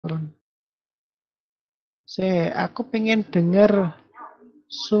Aku pengen denger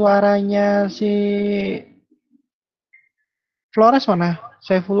suaranya si Flores mana?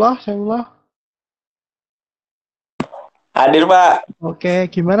 Saifullah. Hadir, Pak. Oke,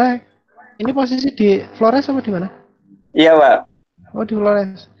 gimana? Ini posisi di Flores apa di mana? Iya, Pak. Oh, di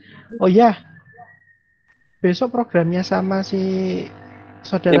Flores. Oh ya, besok programnya sama si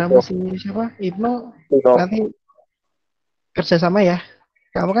saudaramu Itu, si siapa? Ibnu itu. nanti kerjasama ya.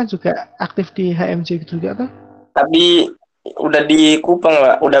 Kamu kan juga aktif di HMJ juga tuh. Tapi udah di Kupang,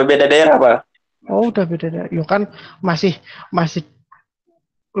 Pak. Udah beda daerah, Pak. Oh, udah beda. Yo kan masih masih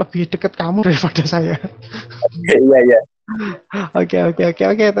lebih dekat kamu daripada saya. Iya, iya. Oke.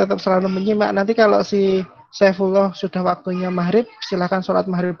 Tetap selalu menyimak. Nanti kalau si Saifullah sudah waktunya maghrib, silakan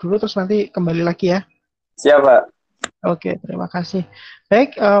sholat maghrib dulu, terus nanti kembali lagi ya. Siap, Pak. Oke, terima kasih.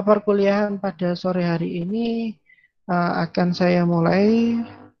 Baik, perkuliahan pada sore hari ini akan saya mulai.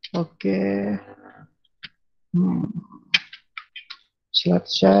 Oke, hmm, slide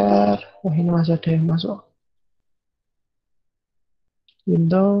share. Oh, ini masih ada yang masuk.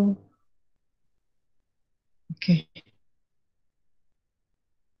 Window. Oke,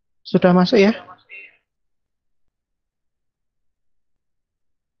 sudah masuk ya?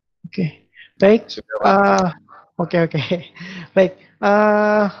 Oke, baik. Sudah, Pak. Uh, oke. Baik.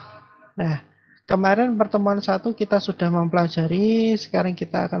 Nah, kemarin pertemuan satu kita sudah mempelajari, sekarang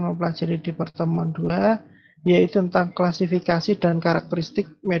kita akan mempelajari di pertemuan dua, yaitu tentang klasifikasi dan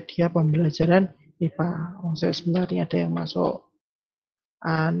karakteristik media pembelajaran IPA. Oh, saya sebenarnya ada yang masuk.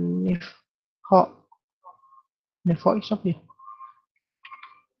 Anif Ho, Nifo Isop ya.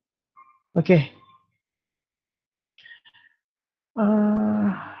 Oke.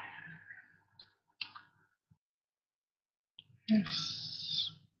 Uh, yes.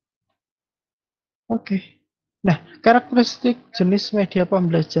 Oke. Nah, karakteristik jenis media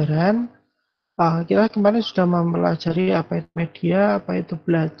pembelajaran. Kita kemarin sudah mempelajari apa itu media, apa itu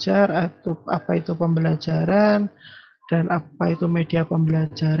belajar, apa itu pembelajaran, dan apa itu media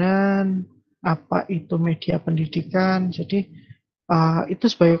pembelajaran, apa itu media pendidikan. Jadi itu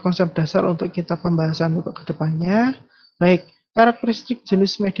sebagai konsep dasar untuk kita pembahasan untuk kedepannya. Baik, karakteristik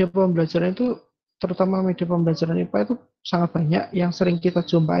jenis media pembelajaran itu, terutama media pembelajaran IPA itu sangat banyak. Yang sering kita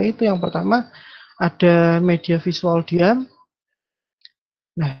jumpai itu yang pertama ada media visual diam.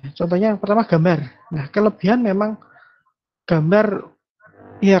 Nah, contohnya yang pertama gambar. Nah, kelebihan memang gambar,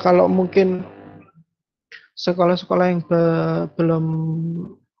 ya kalau mungkin sekolah-sekolah yang belum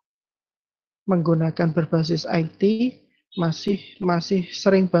menggunakan berbasis IT masih masih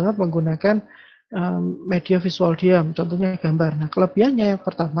sering banget menggunakan media visual diam, contohnya gambar. Nah, kelebihannya yang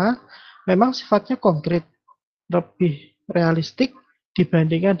pertama memang sifatnya konkret, lebih realistik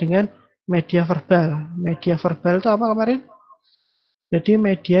dibandingkan dengan media verbal. Media verbal itu apa kemarin? Jadi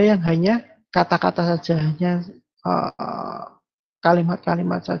media yang hanya kata-kata saja, hanya uh,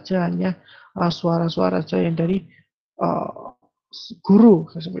 kalimat-kalimat saja, hanya suara-suara saja yang dari uh,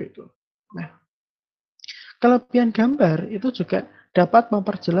 guru seperti itu. Nah, kelebihan gambar itu juga dapat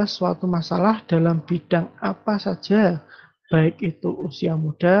memperjelas suatu masalah dalam bidang apa saja, baik itu usia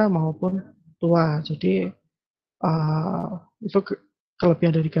muda maupun tua. Jadi uh, itu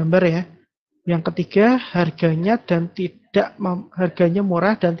kelebihan dari gambar ya. Yang ketiga, harganya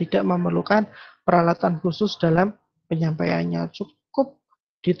murah dan tidak memerlukan peralatan khusus dalam penyampaiannya. Cukup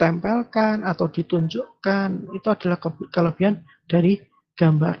ditempelkan atau ditunjukkan. Itu adalah kelebihan dari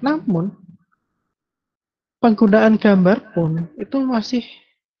gambar. Namun, penggunaan gambar pun itu masih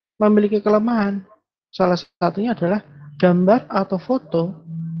memiliki kelemahan. Salah satunya adalah gambar atau foto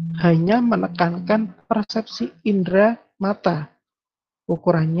hanya menekankan persepsi indera mata.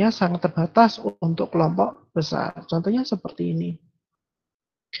 Ukurannya sangat terbatas untuk kelompok besar. Contohnya seperti ini.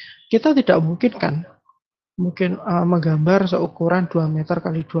 Kita tidak mungkin kan menggambar seukuran 2 meter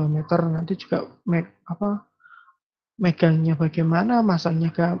kali 2 meter, nanti juga megangnya bagaimana,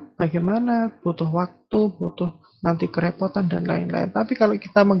 masangnya bagaimana, butuh waktu, butuh nanti kerepotan dan lain-lain. Tapi kalau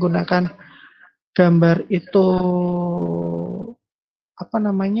kita menggunakan gambar itu apa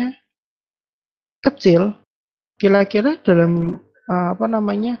namanya kecil, kira-kira dalam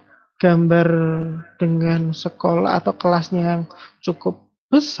gambar dengan sekolah atau kelasnya yang cukup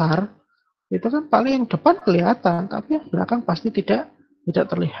besar, itu kan paling yang depan kelihatan, tapi yang belakang pasti tidak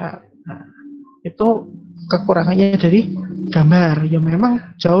terlihat. Nah, itu kekurangannya dari gambar. Ya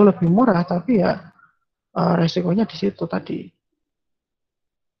memang jauh lebih murah, tapi ya resikonya di situ tadi.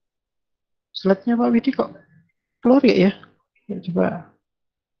 Slide-nya Pak Widi kok keluar ya? Ya coba,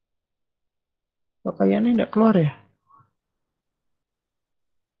 kok kayaknya nggak keluar ya?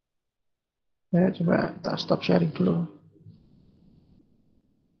 Ya coba tak stop sharing dulu.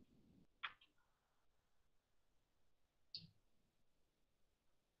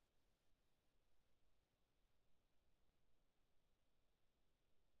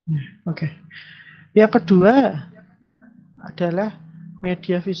 Oke. Yang kedua adalah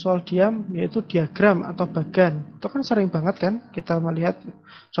media visual diam, yaitu diagram atau bagan. Itu kan sering banget kan kita melihat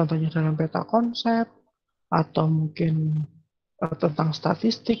contohnya dalam peta konsep atau mungkin tentang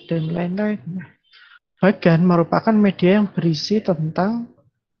statistik dan lain-lain. Bagan merupakan media yang berisi tentang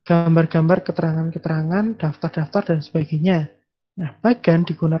gambar-gambar, keterangan-keterangan, daftar-daftar, dan sebagainya. Nah, bagan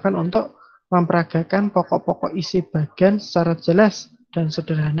digunakan untuk memperagakan pokok-pokok isi bagan secara jelas dan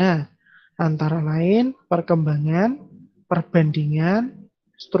sederhana, antara lain perkembangan, perbandingan,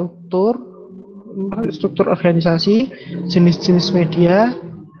 struktur, struktur organisasi, jenis-jenis media.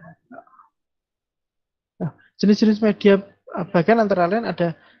 Nah, jenis-jenis media bagan antara lain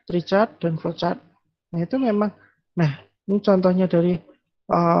ada tree chart dan flowchart. Nah, itu memang, nah, ini contohnya dari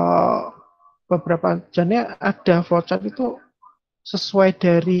uh, beberapa jenisnya ada flowchart itu sesuai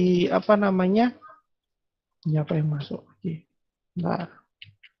dari apa namanya, ini apa yang masuk lagi. Nah,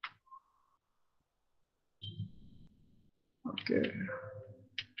 oke.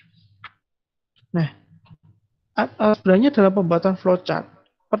 Nah, sebenarnya dalam pembuatan flowchart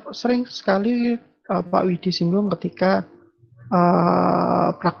sering sekali Pak Widi singgung ketika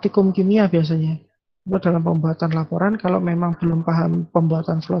praktikum kimia biasanya. Itu dalam pembuatan laporan kalau memang belum paham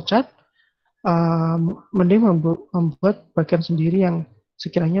pembuatan flowchart, mending membuat bagian sendiri yang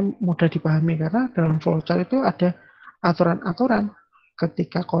sekiranya mudah dipahami karena dalam flowchart itu ada aturan-aturan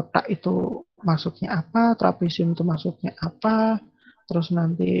ketika kotak itu masuknya apa, trapesium itu masuknya apa, terus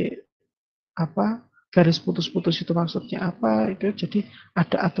nanti apa garis putus-putus itu maksudnya apa, itu jadi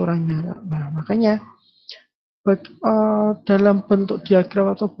ada aturannya. Nah, makanya dalam bentuk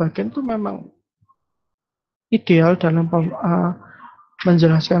diagram atau bagian itu memang ideal dalam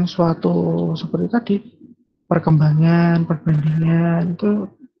menjelaskan suatu seperti tadi perkembangan, perbandingan itu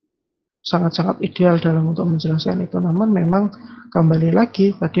sangat-sangat ideal dalam untuk menjelaskan itu. Namun memang kembali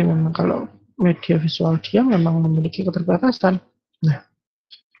lagi tadi memang kalau media visual dia memang memiliki keterbatasan. Nah,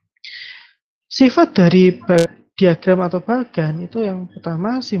 sifat dari diagram atau bagan itu yang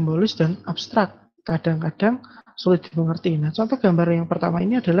pertama simbolis dan abstrak. Kadang-kadang sulit dimengerti. Nah, contoh gambar yang pertama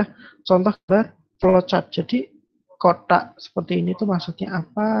ini adalah contoh gambar flowchart. Jadi kotak seperti ini tuh maksudnya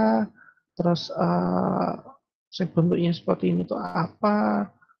apa? Terus bentuknya seperti ini tuh apa?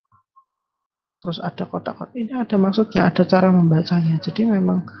 Terus ada kotak-kotak ini ada maksudnya, ada cara membacanya. Jadi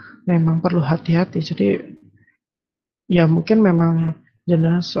memang perlu hati-hati. Jadi ya mungkin memang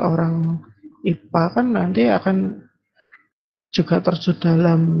jelas seorang IPA kan nanti akan juga terjun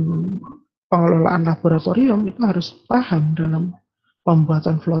dalam pengelolaan laboratorium itu harus paham dalam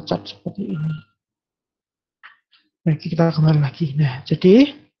pembuatan flowchart seperti ini. Nah, kita kembali lagi. Nah,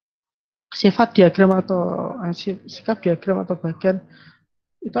 jadi sifat diagram atau sikap diagram atau bagian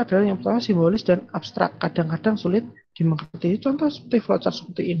itu adalah yang pertama simbolis dan abstrak. Kadang-kadang sulit dimengerti. Contoh seperti flowchart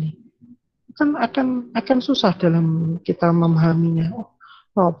seperti ini. Kan akan susah dalam kita memahaminya.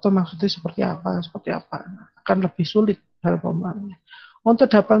 Itu maksudnya seperti apa. Akan lebih sulit dalam pemahamannya.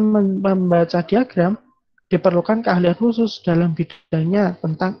 Untuk dapat membaca diagram, diperlukan keahlian khusus dalam bidangnya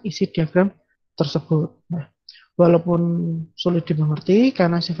tentang isi diagram tersebut. Nah, walaupun sulit dimengerti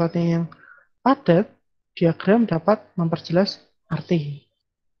karena sifatnya yang padat, diagram dapat memperjelas arti.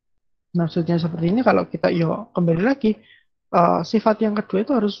 Maksudnya seperti ini kalau kita kembali lagi, sifat yang kedua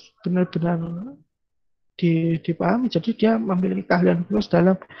itu harus benar-benar dipahami. Jadi dia memiliki keahlian khusus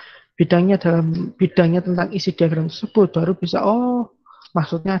dalam bidangnya tentang isi diagram tersebut baru bisa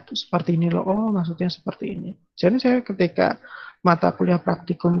maksudnya seperti ini loh, maksudnya seperti ini. Jadi saya ketika mata kuliah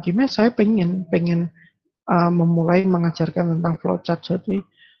praktikum kimia saya pengen memulai mengajarkan tentang flowchart. Jadi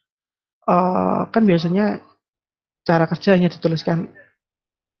kan biasanya cara kerja hanya dituliskan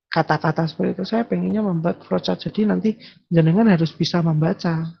kata-kata seperti itu. Saya pengennya membuat flowchart jadi nanti jenengan harus bisa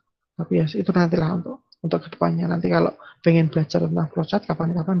membaca. Tapi ya itu nantilah untuk kedepannya. Nanti kalau pengen belajar tentang flowchart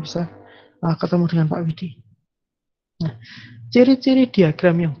kapan-kapan bisa ketemu dengan Pak Widi. Nah, ciri-ciri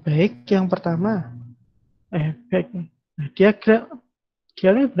diagram yang baik yang pertama, baik. Nah, diagram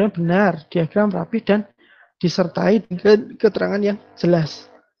benar-benar diagram rapi dan disertai dengan keterangan yang jelas,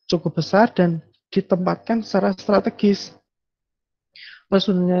 cukup besar dan ditempatkan secara strategis.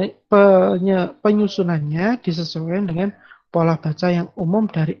 Penyusunannya disesuaikan dengan pola baca yang umum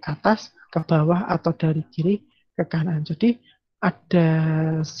dari atas ke bawah atau dari kiri ke kanan. Jadi ada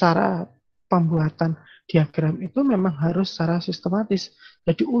cara pembuatan diagram itu memang harus secara sistematis.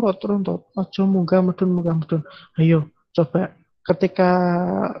 Jadi urut-urut, ojo munggah medun. Ayo coba ketika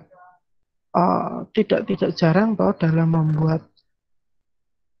tidak jarang toh dalam membuat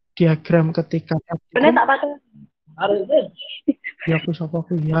diagram ketika praktikum. Ya aku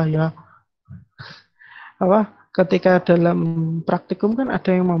ya apa ketika dalam praktikum kan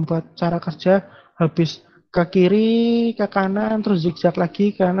ada yang membuat cara kerja habis ke kiri, ke kanan, terus zigzag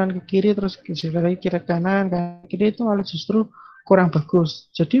lagi, kanan ke kiri, terus zigzag lagi, kiri ke kanan, kanan ke kiri, itu malah justru kurang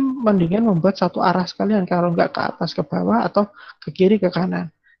bagus. Jadi mendingan membuat satu arah sekalian, kalau nggak ke atas ke bawah atau ke kiri ke kanan.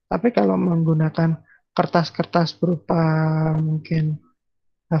 Tapi kalau menggunakan kertas-kertas berupa mungkin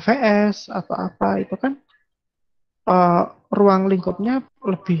HVS atau apa, itu kan uh, ruang lingkupnya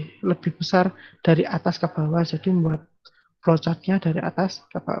lebih lebih besar dari atas ke bawah, jadi membuat flowchart-nya dari atas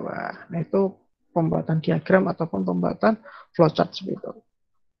ke bawah. Nah, itu pembuatan diagram ataupun pembuatan flowchart seperti itu.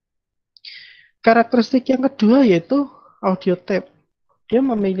 Karakteristik yang kedua yaitu audio tape. Dia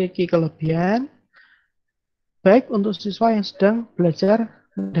memiliki kelebihan baik untuk siswa yang sedang belajar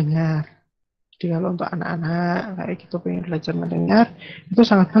mendengar. Jadi kalau untuk anak-anak kayak gitu pengen belajar mendengar, itu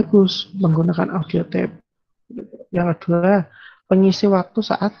sangat bagus menggunakan audio tape. Yang kedua, pengisi waktu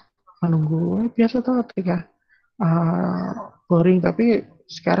saat menunggu. Biasa tuh ketika boring, tapi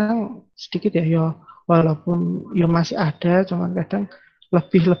sekarang sedikit ya, yo walaupun yo masih ada, cuman kadang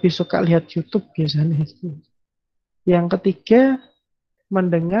lebih lebih suka lihat YouTube biasanya itu. Yang ketiga,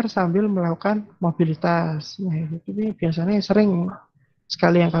 mendengar sambil melakukan mobilitas. Nah, itu biasanya sering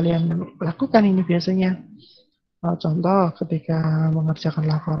sekali yang kalian lakukan ini biasanya. Contoh ketika mengerjakan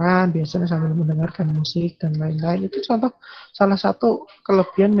laporan, biasanya sambil mendengarkan musik dan lain-lain. Itu contoh salah satu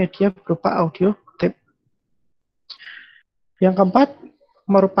kelebihan media berupa audio tape. Yang keempat,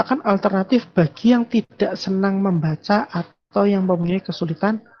 merupakan alternatif bagi yang tidak senang membaca atau yang mempunyai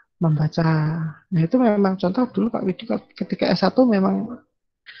kesulitan membaca. Nah, itu memang contoh dulu Pak Widi ketika S1 memang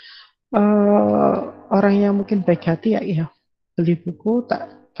uh, orang yang mungkin baik hati ya, iya. Beli buku,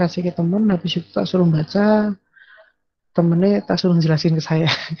 tak kasih ke temen, habis itu tak suruh baca, temennya tak suruh jelasin ke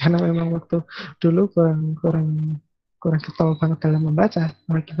saya. Karena memang waktu dulu kurang kurang kurang getol banget dalam membaca.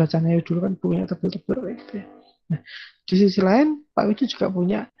 Lagi bacanya dulu kan bukunya tebel-tebel gitu ya. Nah, di sisi lain Pak Widi juga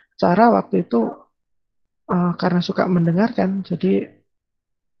punya cara waktu itu karena suka mendengarkan, jadi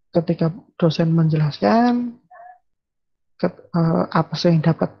ketika dosen menjelaskan apa sih yang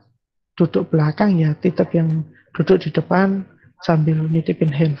dapat duduk belakang ya tetap yang duduk di depan sambil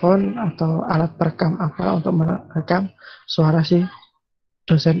nitipin handphone atau alat perekam apa untuk merekam suara si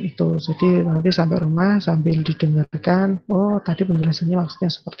dosen itu. Jadi nanti sampai rumah sambil didengarkan, oh tadi penjelasannya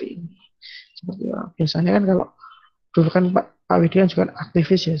maksudnya seperti ini. Seperti biasanya kan kalau dulu kan Pak Widi kan juga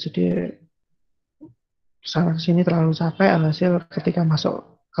aktivis ya, jadi sana sini terlalu capek, alhasil ketika masuk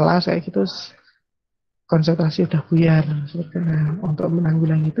kelas kayak gitu konsentrasi udah buyar. Nah, untuk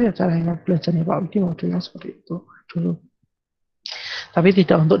menanggulangi itu ya cara yang belajarnya Pak Widi modelnya seperti itu dulu. Tapi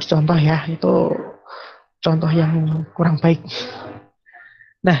tidak untuk dicontoh ya, itu contoh yang kurang baik.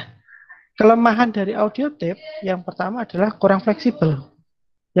 Nah, kelemahan dari audio tape yang pertama adalah kurang fleksibel.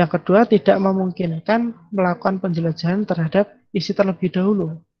 Yang kedua, tidak memungkinkan melakukan penjelajahan terhadap isi terlebih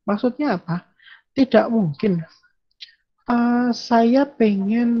dahulu. Maksudnya apa? Tidak mungkin saya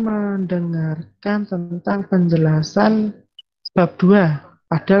pengen mendengarkan tentang penjelasan bab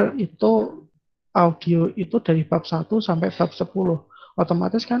 2, padahal itu audio itu dari bab 1 sampai bab 10.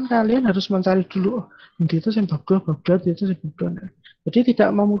 Otomatis kan kalian harus mencari dulu, oh, itu yang bab 2, bab 2, itu yang bab 2. Nah, jadi tidak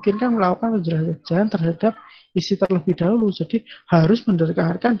memungkinkan melakukan penjelajahan terhadap isi terlebih dahulu. Jadi harus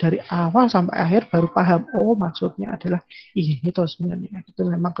mendengarkan dari awal sampai akhir baru paham. Oh, maksudnya adalah ini itu sebenarnya. Itu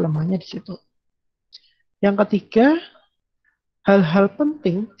memang kelemahannya di situ. Yang ketiga, hal-hal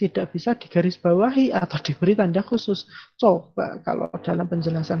penting tidak bisa digarisbawahi atau diberi tanda khusus. Coba kalau dalam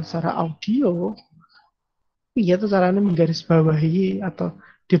penjelasan secara audio, iya tuh caranya menggarisbawahi atau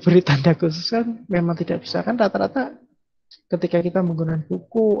diberi tanda khusus kan memang tidak bisa kan rata-rata ketika kita menggunakan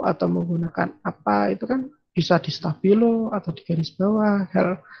buku atau menggunakan apa itu kan bisa di stabilo atau di garis bawah.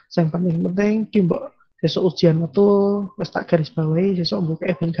 Hal yang paling penting timbok besok ujian itu wis tak garis bawahi besok buka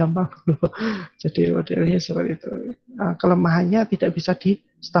ben gampang dulu. Jadi modelnya seperti itu. Nah, kelemahannya tidak bisa di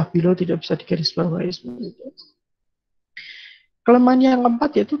stabilo, tidak bisa di garis bawahi seperti itu. Kelemahan yang keempat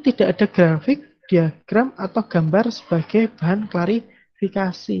yaitu tidak ada grafik, diagram, atau gambar sebagai bahan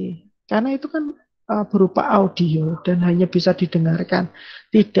klarifikasi. Karena itu kan berupa audio dan hanya bisa didengarkan,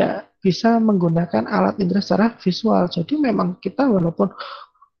 tidak bisa menggunakan alat indera secara visual. Jadi memang kita walaupun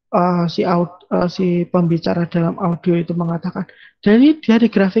si pembicara dalam audio itu mengatakan dari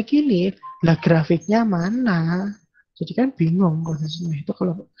grafik ini, lah grafiknya mana? Jadi kan bingung kondisinya. Itu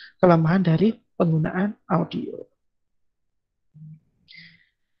kelemahan dari penggunaan audio.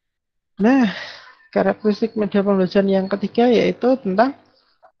 Nah, karakteristik media pembelajaran yang ketiga yaitu tentang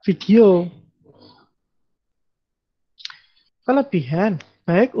video. Kelebihan,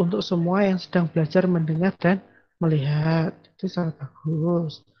 baik untuk semua yang sedang belajar mendengar dan melihat. Itu sangat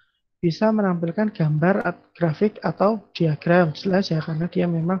bagus. bisa menampilkan gambar, grafik atau diagram, jelas ya, karena dia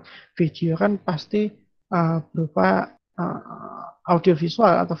memang video kan pasti berupa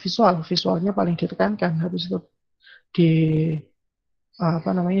audiovisual atau visualnya paling ditekankan, habis itu di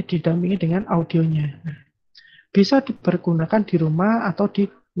didampingi dengan audionya. Bisa dipergunakan di rumah atau di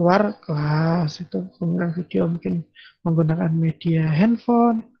luar kelas. Itu penggunaan video mungkin menggunakan media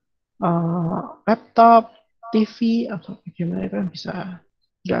handphone, laptop, TV atau bagaimana kan bisa.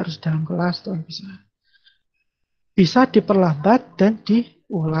 Nggak harus dalam kelas tuh bisa. Bisa diperlambat dan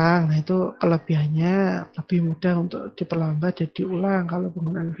diulang. Nah, itu kelebihannya, lebih mudah untuk diperlambat dan diulang kalau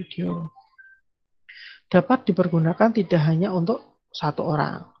penggunaan video. Dapat dipergunakan tidak hanya untuk satu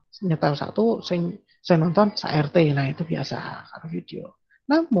orang. Nyetel satu, saya nonton RT, nah itu biasa kalau video.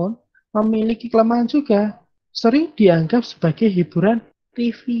 Namun, memiliki kelemahan juga, sering dianggap sebagai hiburan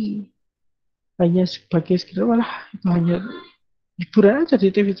TV. Hanya sebagai sekedar, malah itu hanya hiburan aja di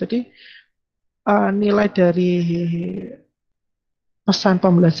TV. Jadi, nilai dari pesan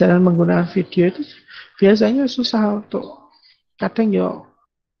pembelajaran menggunakan video itu biasanya susah untuk, kadang ya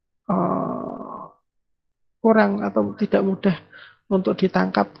uh, kurang atau tidak mudah untuk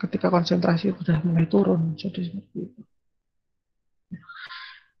ditangkap ketika konsentrasi sudah mulai turun. Jadi seperti itu.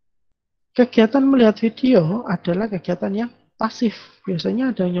 Kegiatan melihat video adalah kegiatan yang pasif. Biasanya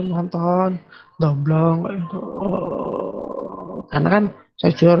ada yang nonton, domblong, karena kan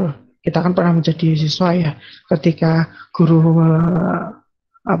saya jujur, kita kan pernah menjadi siswa ya. Ketika guru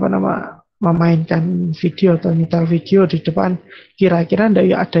memainkan video atau nyetel video di depan, kira-kira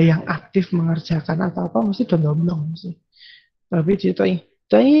ada yang aktif mengerjakan atau apa, mesti domblong mesti. Tapi ditanya,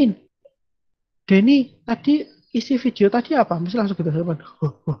 Denny, tadi isi video tadi apa? Mesti langsung kita depan.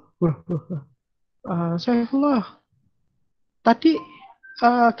 Saifullah, tadi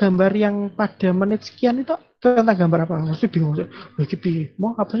gambar yang pada menit sekian itu tentang gambar apa? Mesti bingung. Lagi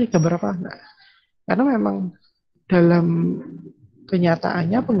mau apa sih gambar apa? Nah, karena memang dalam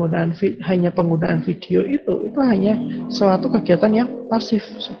kenyataannya hanya penggunaan video itu hanya suatu kegiatan yang pasif.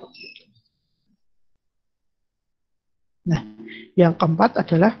 Nah, yang keempat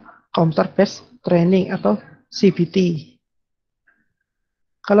adalah computer based training atau CBT.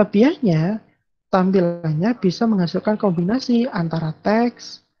 Kelebihannya, tampilannya bisa menghasilkan kombinasi antara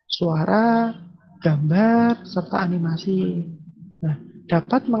teks, suara, gambar, serta animasi. Nah,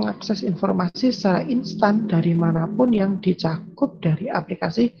 dapat mengakses informasi secara instan dari manapun yang dicakup dari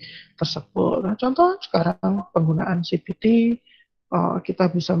aplikasi tersebut. Nah, contoh sekarang penggunaan CBT, kita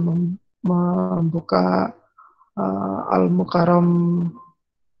bisa membuka Al-Mukarram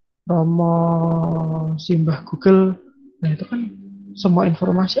Romo Simbah Google. Nah, itu kan semua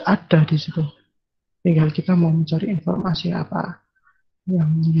informasi ada di situ. Tinggal kita mau mencari informasi apa.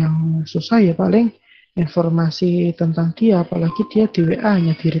 Yang susah ya paling informasi tentang dia, apalagi dia di WA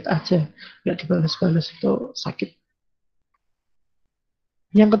hanya di-read aja, nggak dibalas-balas, itu sakit.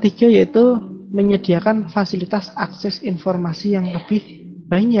 Yang ketiga yaitu menyediakan fasilitas akses informasi yang lebih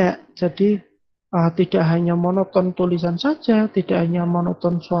banyak. Jadi tidak hanya monoton tulisan saja, tidak hanya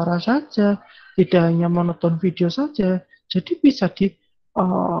monoton suara saja, tidak hanya monoton video saja. Jadi bisa di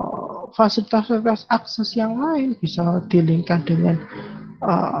fasilitas akses yang lain, bisa dilingkan dengan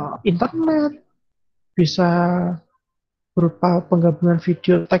internet, bisa berupa penggabungan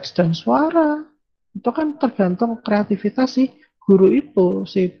video, teks, dan suara. Itu kan tergantung kreativitas si guru itu,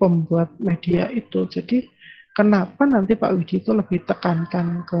 si pembuat media itu. Jadi kenapa nanti Pak Widi itu lebih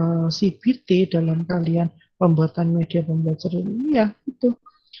tekankan ke CBT dalam kalian pembuatan media pembelajaran ini ya itu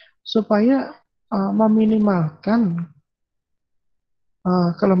supaya meminimalkan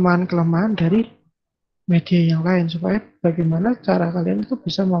kelemahan-kelemahan dari media yang lain, supaya bagaimana cara kalian itu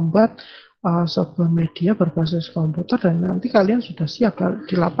bisa membuat sebuah media berbasis komputer dan nanti kalian sudah siap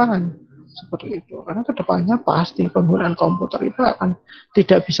di lapangan seperti itu. Karena kedepannya pasti penggunaan komputer itu akan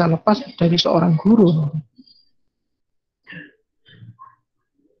tidak bisa lepas dari seorang guru.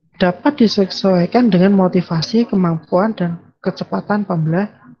 Dapat disesuaikan dengan motivasi, kemampuan, dan kecepatan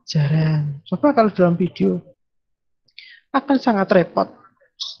pembelajaran. Coba kalau dalam video akan sangat repot.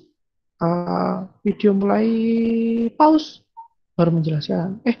 Video mulai pause baru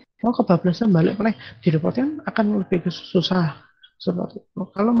menjelaskan. Mau kebablasan balik meneh didapatkan akan lebih susah seperti itu.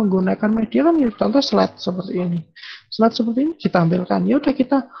 Kalau menggunakan media kan contoh slide seperti ini. Slide seperti ini ditampilkan. Ya udah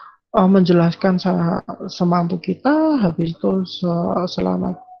kita menjelaskan semampu kita, habis itu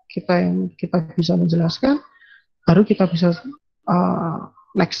selama kita bisa menjelaskan, baru kita bisa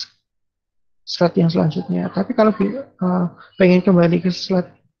next slide yang selanjutnya. Tapi kalau pengen kembali ke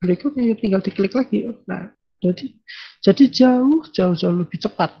slide berikutnya, tinggal diklik lagi. Nah, jadi jauh lebih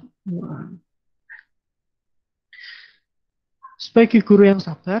cepat. Nah, Sebagai guru yang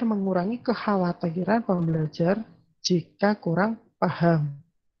sabar, mengurangi kekhawatiran pembelajar jika kurang paham.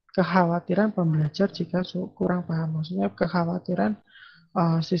 Kekhawatiran pembelajar jika kurang paham, maksudnya kekhawatiran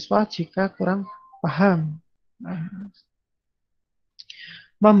siswa jika kurang paham. Nah,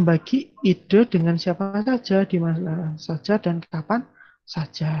 membagi ide dengan siapa saja, di mana saja, dan kapan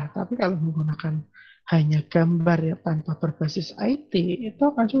saja. Tapi kalau menggunakan hanya gambar ya tanpa berbasis IT, itu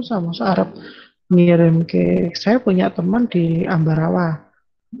akan susah. Masa Arab ngirim ke, saya punya teman di Ambarawa,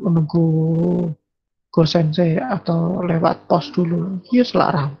 menunggu gosense atau lewat pos dulu, ya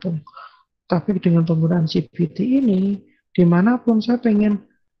selak rampung. Tapi dengan penggunaan CBT ini, dimanapun saya pengen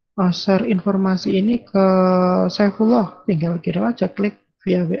share informasi ini ke Saifullah, tinggal kirim aja, klik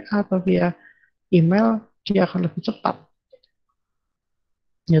via WA atau via email, dia akan lebih cepat.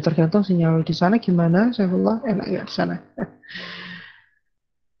 Ya tergantung sinyal di sana gimana, Saifullah, enak nggak di sana.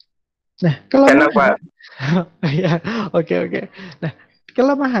 Nah, kelemahan, Kenapa? ya, oke oke. Nah,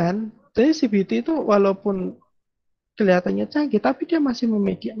 kelemahan dari CBT itu walaupun kelihatannya canggih, tapi dia masih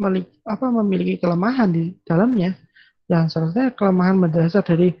memiliki kelemahan di dalamnya. Yang seharusnya kelemahan mendasar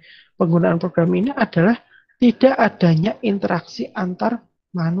dari penggunaan program ini adalah tidak adanya interaksi antar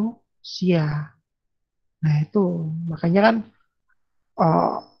manusia. Nah itu makanya kan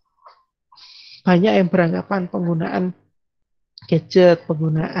uh, banyak yang beranggapan penggunaan gadget,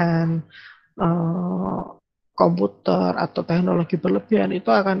 penggunaan uh, komputer atau teknologi berlebihan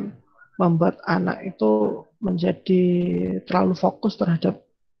itu akan membuat anak itu menjadi terlalu fokus terhadap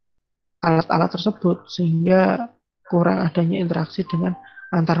alat-alat tersebut sehingga kurang adanya interaksi dengan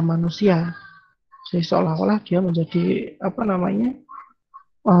antar manusia. Jadi seolah-olah dia menjadi apa namanya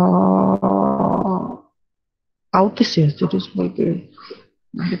uh, autis ya. Jadi sebagai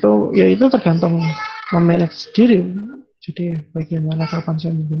itu ya itu tergantung memanage diri. Jadi bagaimana kapan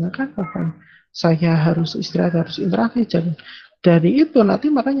saya menggunakan, kapan saya harus istirahat, harus interaksi. Jadi dari itu nanti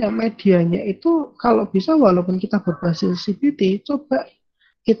makanya medianya itu kalau bisa walaupun kita berbasis CBT, coba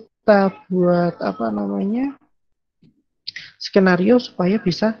kita buat apa namanya skenario supaya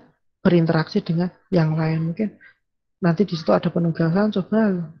bisa berinteraksi dengan yang lain. Mungkin nanti di situ ada penugasan,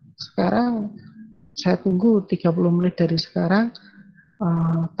 coba sekarang saya tunggu 30 menit dari sekarang,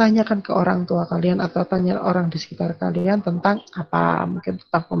 tanyakan ke orang tua kalian atau tanya orang di sekitar kalian tentang apa, mungkin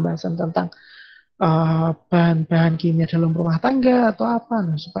tentang pembahasan tentang bahan-bahan kimia dalam rumah tangga atau apa,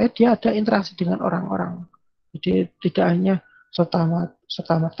 nah, supaya dia ada interaksi dengan orang-orang. Jadi tidak hanya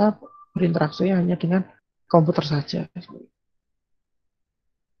serta-merta berinteraksi hanya dengan komputer saja.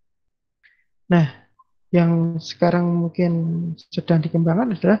 Nah, yang sekarang mungkin sedang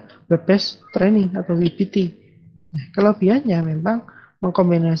dikembangkan adalah web-based training atau WBT. Nah, kelebihannya memang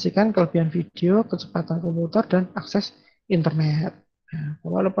mengkombinasikan kelebihan video, kecepatan komputer, dan akses internet. Nah,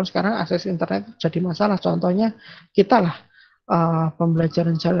 walaupun sekarang akses internet jadi masalah, contohnya kita lah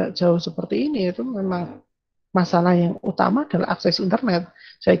pembelajaran jarak jauh seperti ini itu memang masalah yang utama adalah akses internet.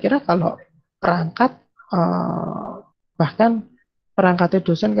 Saya kira kalau perangkat bahkan perangkatnya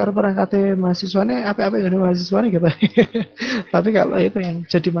dosen kalau perangkatnya mahasiswanya apa-apa yang mahasiswanya gitu. Tapi kalau itu yang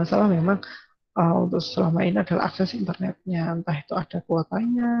jadi masalah memang untuk selama ini adalah akses internetnya, entah itu ada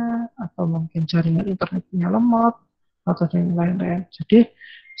kuotanya atau mungkin jaringan internetnya lemot atau yang lain-lain. Jadi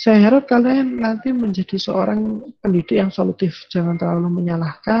saya harap kalian nanti menjadi seorang pendidik yang solutif, jangan terlalu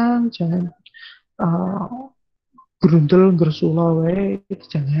menyalahkan, jangan uh, gerundel gersula wae, itu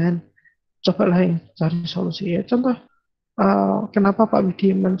jangan. Cobalah yang cari solusi ya. Contoh kenapa Pak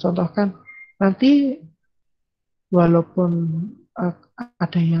Widi mencontohkan nanti walaupun uh,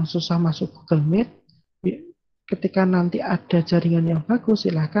 ada yang susah masuk Google Meet, ketika nanti ada jaringan yang bagus,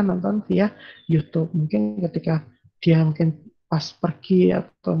 silahkan nonton via YouTube. Mungkin ketika dia mungkin pas pergi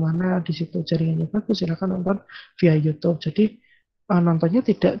atau mana di situ jaringannya bagus, silahkan nonton via YouTube. Jadi nontonnya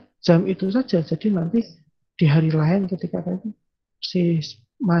tidak jam itu saja. Jadi nanti di hari lain ketika si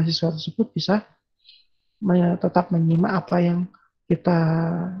mahasiswa tersebut bisa tetap menyimak apa yang kita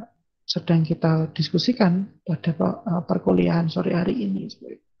sedang kita diskusikan pada perkuliahan sore hari ini.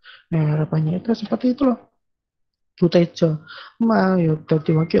 Nah, harapannya itu seperti itu loh. Butejo, mah ya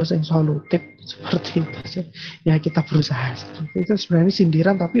dadi wakil yang solutif seperti itu sih. Ya kita berusaha. Itu sebenarnya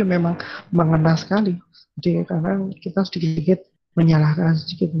sindiran tapi memang mengena sekali. Jadi karena kita sedikit menyalahkan,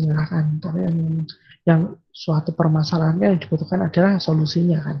 tapi yang suatu permasalahannya yang dibutuhkan adalah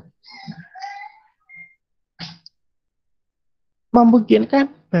solusinya kan.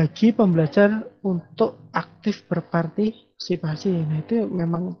 Memungkinkan bagi pembelajar untuk aktif berpartisipasi. Nah, itu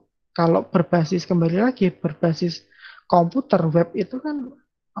memang kalau berbasis kembali lagi berbasis komputer web itu kan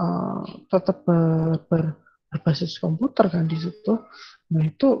tetap berbasis komputer kan di situ. Nah,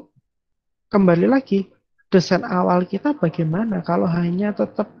 itu kembali lagi desain awal kita bagaimana kalau hanya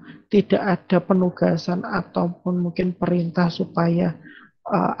tetap tidak ada penugasan ataupun mungkin perintah supaya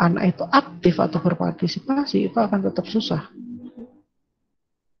anak itu aktif atau berpartisipasi, itu akan tetap susah.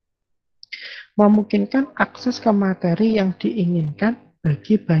 Memungkinkan akses ke materi yang diinginkan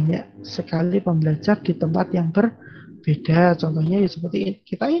bagi banyak sekali pembelajar di tempat yang berbeda. Contohnya ya seperti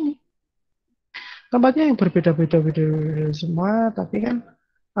kita ini. Tempatnya yang berbeda-beda semua, tapi kan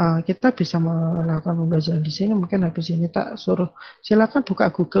kita bisa melakukan pembelajaran di sini. Mungkin habis ini tak suruh silakan buka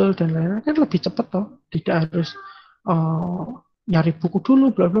Google dan lain-lain, kan lebih cepat toh, tidak harus uh, nyari buku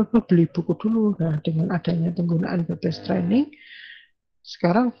dulu, bla bla bla, beli buku dulu. Nah, dengan adanya penggunaan berbasis training,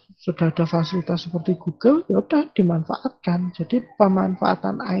 sekarang sudah ada fasilitas seperti Google, ya udah dimanfaatkan. Jadi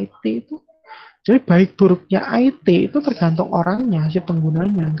pemanfaatan IT itu, jadi baik buruknya IT itu tergantung orangnya, si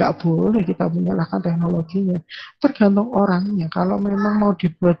penggunanya. Nggak boleh kita menyalahkan teknologinya. Tergantung orangnya. Kalau memang mau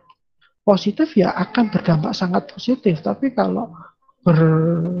dibuat positif ya akan berdampak sangat positif. Tapi kalau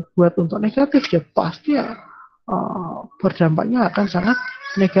berbuat untuk negatif ya pasti ya berdampaknya akan sangat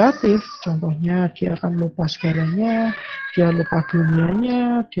negatif. Contohnya dia akan lupa segalanya, dia lupa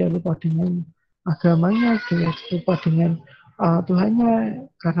dunianya, dia lupa dengan agamanya, dia lupa dengan Tuhannya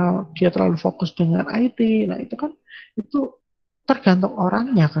karena dia terlalu fokus dengan IT. Nah itu kan itu tergantung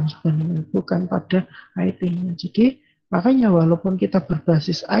orangnya kan sebenarnya bukan pada IT-nya. Jadi makanya walaupun kita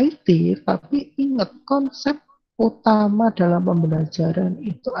berbasis IT, tapi ingat konsep utama dalam pembelajaran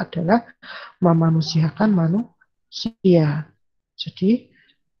itu adalah memanusiakan manusia. Jadi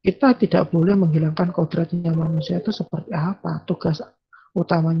kita tidak boleh menghilangkan kodratnya manusia itu seperti apa, tugas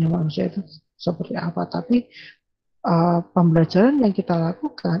utamanya manusia itu seperti apa. Tapi pembelajaran yang kita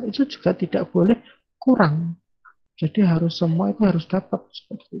lakukan itu juga tidak boleh kurang. Jadi harus semua itu harus dapat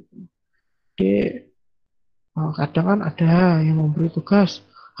seperti itu. Jadi kadang kan ada yang memberi tugas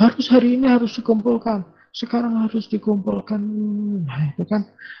harus hari ini harus dikumpulkan, sekarang harus dikumpulkan. Nah itu kan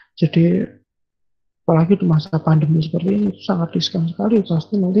jadi apalagi di masa pandemi seperti ini itu sangat riskan sekali,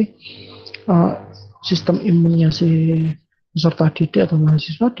 pasti nanti uh, sistem imunnya si peserta didik atau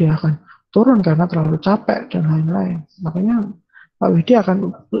mahasiswa dia akan turun karena terlalu capek dan lain-lain. Makanya Pak Widi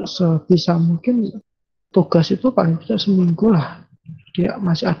akan sebisa mungkin tugas itu paling tidak seminggu lah. Dia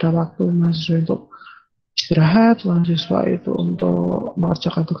masih ada waktu mahasiswa untuk istirahat, mahasiswa itu untuk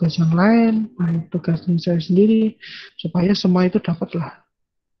mengerjakan tugas yang lain, tugasnya saya sendiri, supaya semua itu dapatlah.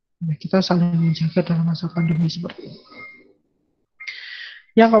 Kita saling menjaga dalam masa pandemi seperti ini.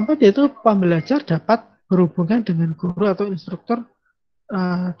 Yang keempat yaitu pembelajar dapat berhubungan dengan guru atau instruktur,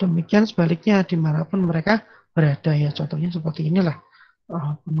 demikian sebaliknya dimanapun mereka berada ya. Contohnya seperti inilah,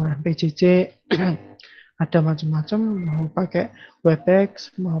 penggunaan PJJ ada macam-macam, mau pakai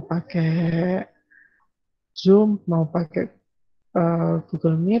Webex, mau pakai Zoom, mau pakai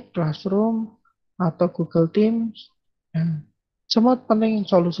Google Meet, Classroom, atau Google Teams. Ya. Semua penting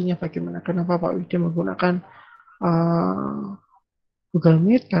solusinya bagaimana. Kenapa Pak Widi menggunakan uh, Google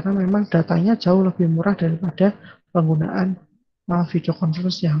Meet? Karena memang datanya jauh lebih murah daripada penggunaan video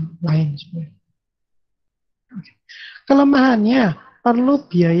conference yang lain. Kelemahannya, perlu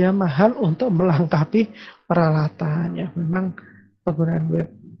biaya mahal untuk melengkapi peralatan. Ya, memang penggunaan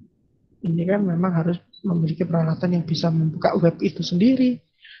web ini kan memang harus memiliki peralatan yang bisa membuka web itu sendiri,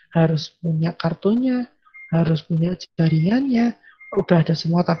 harus punya kartunya, harus punya jaringannya, udah ada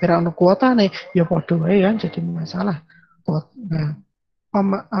semua tapi rano kuota nih, ya podo ya jadi masalah. Nah,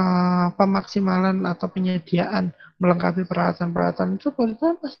 pemaksimalan atau penyediaan melengkapi peralatan-peralatan itu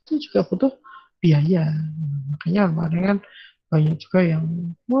pasti juga butuh biaya. Makanya kemarin kan banyak juga yang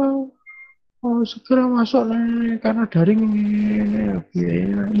wow, oh, segera masuk nih karena daring ini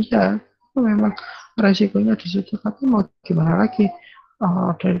biayanya iya memang resikonya di situ tapi mau gimana lagi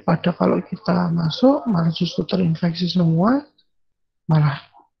daripada kalau kita masuk malah justru terinfeksi semua malah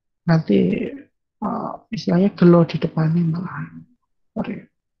nanti istilahnya gelo di depannya malah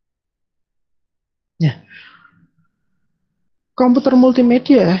ya. Komputer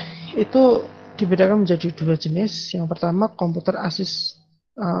multimedia itu dibedakan menjadi dua jenis. Yang pertama komputer asis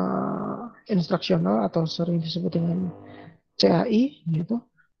instruksional atau sering disebut dengan CAI, gitu.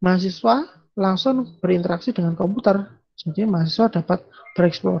 Mahasiswa langsung berinteraksi dengan komputer. Jadi mahasiswa dapat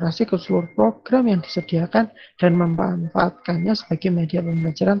bereksplorasi ke seluruh program yang disediakan dan memanfaatkannya sebagai media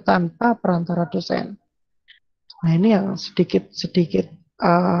pembelajaran tanpa perantara dosen. Nah ini yang sedikit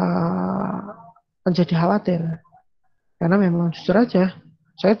uh, menjadi khawatir. Karena memang jujur aja,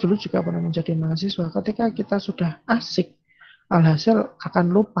 saya dulu juga pernah menjadi mahasiswa. Ketika kita sudah asik, alhasil akan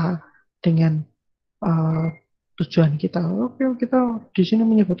lupa dengan uh, tujuan kita. Oke, kita di sini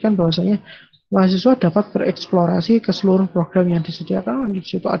menyebutkan bahwasanya mahasiswa dapat bereksplorasi ke seluruh program yang disediakan. Di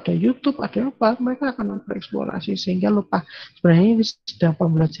situ ada YouTube, ada apa, mereka akan bereksplorasi sehingga lupa sebenarnya ini sedang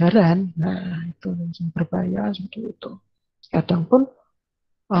pembelajaran. Nah, itu yang berbahaya seperti itu. Kadang pun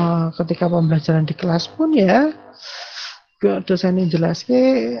ketika pembelajaran di kelas pun ya ke dosen yang jelas ke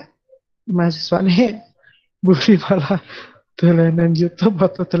mahasiswa nih buri malah dolanan YouTube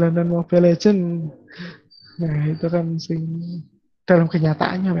atau dolanan Mobile Legend. Nah, itu kan sing dalam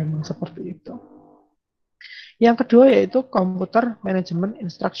kenyataannya memang seperti itu. Yang kedua yaitu Computer Management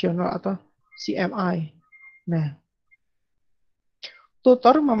Instructional atau CMI. Nah,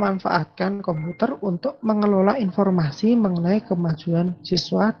 tutor memanfaatkan komputer untuk mengelola informasi mengenai kemajuan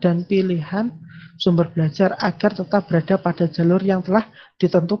siswa dan pilihan sumber belajar agar tetap berada pada jalur yang telah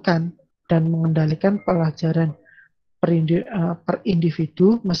ditentukan dan mengendalikan pelajaran per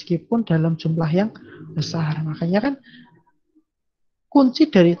individu meskipun dalam jumlah yang besar. Makanya kan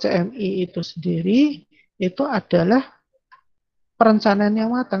kunci dari CMI itu sendiri itu adalah perencanaan yang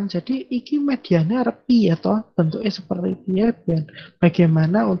matang. Jadi iki medianya repi atau bentuknya seperti dia dan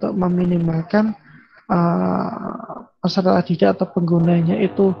bagaimana untuk meminimalkan peserta didik atau penggunanya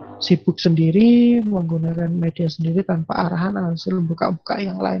itu sibuk sendiri menggunakan media sendiri tanpa arahan hasil buka-buka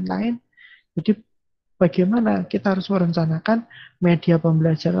yang lain-lain. Jadi bagaimana kita harus merencanakan media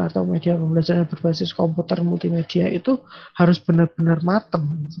pembelajaran atau media pembelajaran berbasis komputer multimedia itu harus benar-benar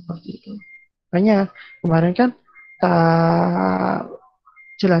matang seperti itu. Makanya kemarin kan kita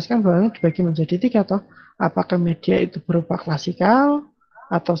jelaskan bahwa dibagi menjadi tiga toh. Apakah media itu berupa klasikal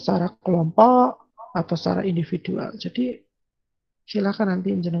atau secara kelompok atau secara individual. Jadi silakan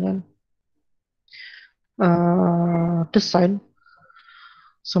nanti jenengan desain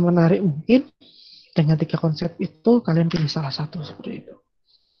semenarik mungkin dengan tiga konsep itu kalian pilih salah satu seperti itu.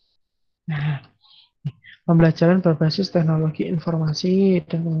 Nah, pembelajaran berbasis teknologi informasi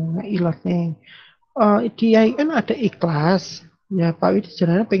dan e-learning. Di IAIN ada ikhlas. Ya, Pak Widi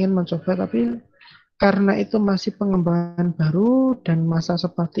sebenarnya pengen mencoba, tapi karena itu masih pengembangan baru dan masa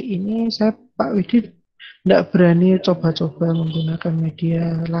seperti ini, saya Pak Widi tidak berani coba-coba menggunakan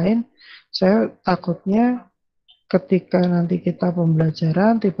media lain. Saya takutnya ketika nanti kita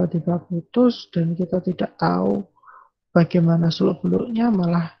pembelajaran tiba-tiba putus dan kita tidak tahu bagaimana seluk-beluknya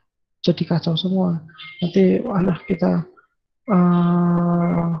malah jadi kacau semua. Nanti malah kita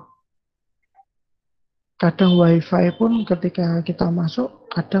kadang wifi pun ketika kita masuk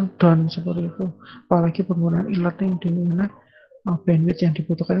kadang down seperti itu. Apalagi penggunaan e-learning di mana bandwidth yang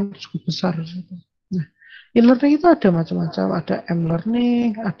dibutuhkan cukup besar. Nah, e-learning itu ada macam-macam, ada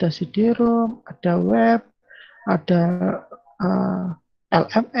m-learning, ada CD-ROM, ada web, ada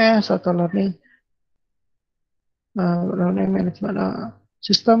LMS atau learning management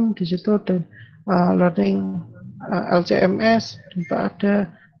system di situ dan learning LCMS juga ada,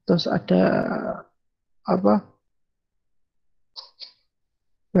 terus ada apa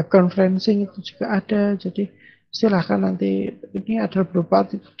web conferencing itu juga ada. Jadi silahkan nanti ini adalah berupa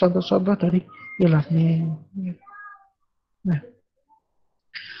contoh-contoh dari e-learning. Nah,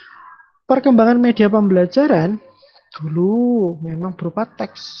 perkembangan media pembelajaran dulu memang berupa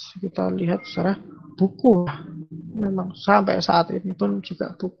teks. Kita lihat secara buku. Memang sampai saat ini pun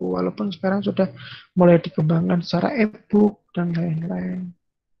juga buku. Walaupun sekarang sudah mulai dikembangkan secara e-book dan lain-lain.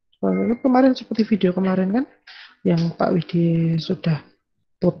 Kemarin seperti video kemarin kan yang Pak Widi sudah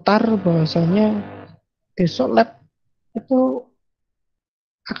putar bahwasanya besok lab itu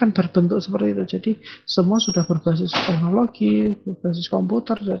akan berbentuk seperti itu. Jadi semua sudah berbasis teknologi, berbasis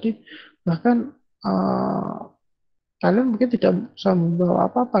komputer. Jadi bahkan kalian mungkin tidak bisa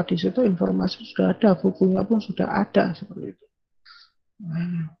membawa apa-apa di situ, informasi sudah ada, bukunya pun sudah ada seperti itu.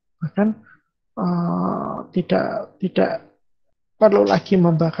 Nah, bahkan tidak tidak perlu lagi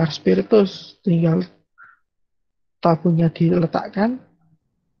membakar spiritus, tinggal tabungnya diletakkan,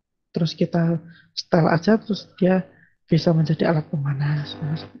 terus kita setel aja, terus dia bisa menjadi alat pemanas.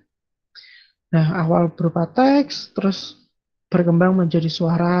 Nah, awal berupa teks, terus berkembang menjadi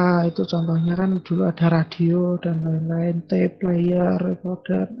suara. Itu contohnya kan dulu ada radio dan lain-lain, tape player,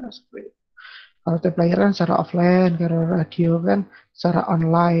 recorder. Nah, seperti itu. Kalau tape player kan secara offline, kalau radio kan secara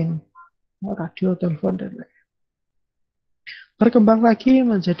online, radio, telepon, dan lain. Berkembang lagi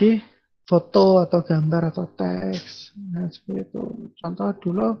menjadi foto atau gambar atau teks. Nah, seperti itu. Contoh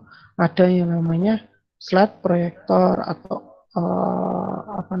dulu ada yang namanya slide proyektor atau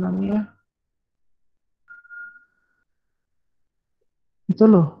apa namanya itu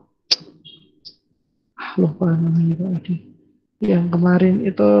loh, lupa namanya tadi. Yang kemarin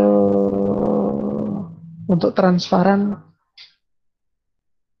itu untuk transparan.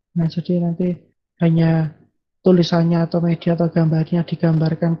 Nah, jadi nanti hanya tulisannya atau media atau gambarnya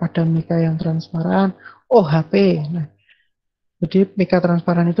digambarkan pada mika yang transparan, OHP. Nah, jadi mika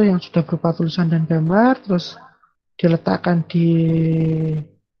transparan itu yang sudah berupa tulisan dan gambar, terus diletakkan di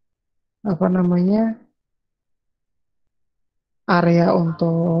apa namanya area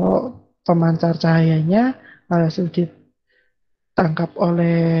untuk pemancar cahayanya, hasil ditangkap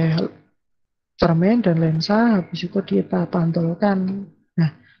oleh cermin dan lensa, habis itu kita pantulkan.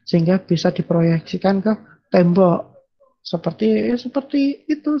 Nah, sehingga bisa diproyeksikan ke tembok. Seperti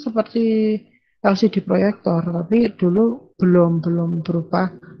itu, seperti LCD proyektor, tapi dulu belum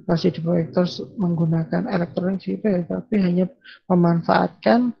berupa LCD proyektor menggunakan elektronik sipil, tapi hanya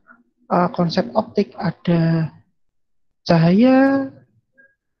memanfaatkan konsep optik, ada cahaya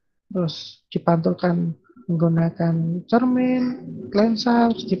terus dipantulkan menggunakan cermin, lensa,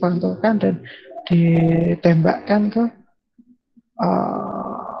 terus dipantulkan dan ditembakkan ke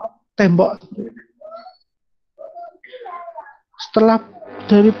tembok. Setelah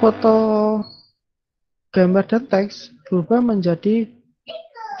dari foto, gambar dan teks berubah menjadi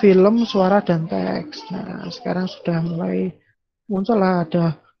film, suara dan teks. Nah, sekarang sudah mulai muncul lah,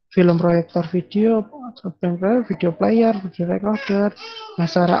 ada film proyektor video, video player, video recorder. Nah,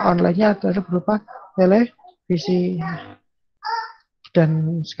 secara online-nya adalah berupa televisi.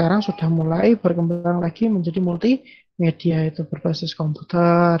 Dan sekarang sudah mulai berkembang lagi menjadi multimedia, itu berbasis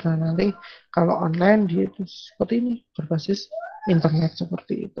komputer. Nah, nanti kalau online itu seperti ini, berbasis internet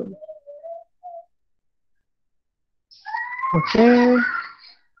seperti itu. Oke.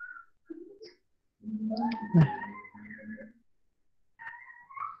 Nah,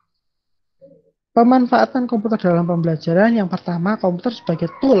 pemanfaatan komputer dalam pembelajaran, yang pertama komputer sebagai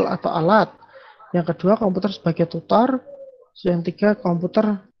tool atau alat. Yang kedua komputer sebagai tutor. Yang tiga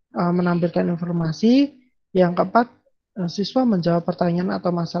komputer menampilkan informasi. Yang keempat siswa menjawab pertanyaan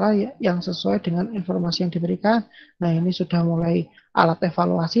atau masalah yang sesuai dengan informasi yang diberikan. Nah, ini sudah mulai alat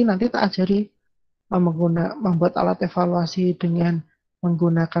evaluasi, nanti tak ajari membuat alat evaluasi dengan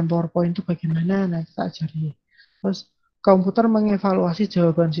menggunakan PowerPoint itu bagaimana, nah kita ajari. Terus komputer mengevaluasi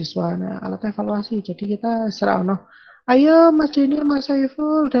jawaban siswa, nah alat evaluasi, jadi kita serano, ayo Mas Denny, Mas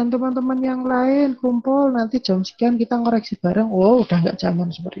Saiful dan teman-teman yang lain kumpul nanti jam sekian kita ngoreksi bareng. Oh, udah nggak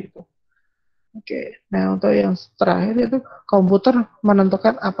zaman seperti itu. Oke, nah untuk yang terakhir itu komputer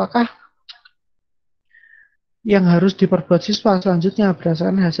menentukan apakah yang harus diperbuat siswa selanjutnya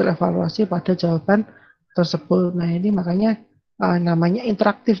berdasarkan hasil evaluasi pada jawaban tersebut. Nah, ini makanya namanya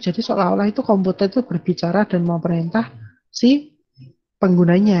interaktif. Jadi seolah-olah itu komputer itu berbicara dan memerintah si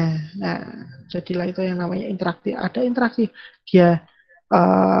penggunanya. Nah, jadilah itu yang namanya interaktif. Ada interaksi. Dia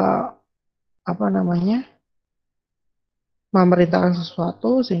uh, apa namanya? Memerintahkan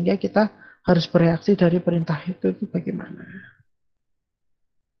sesuatu sehingga kita harus bereaksi dari perintah itu bagaimana.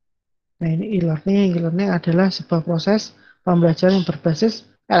 Nah, ini e-learning. E-learning adalah sebuah proses pembelajaran yang berbasis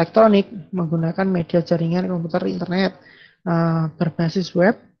elektronik menggunakan media jaringan komputer, internet, berbasis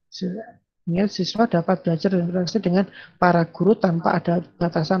web, sehingga siswa dapat belajar dan berinteraksi dengan para guru tanpa ada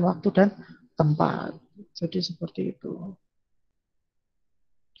batasan waktu dan tempat. Jadi seperti itu.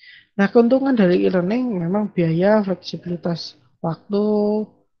 Nah, keuntungan dari e-learning memang biaya, fleksibilitas waktu,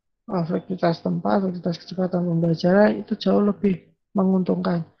 fleksibilitas tempat, fleksibilitas kecepatan pembelajaran itu jauh lebih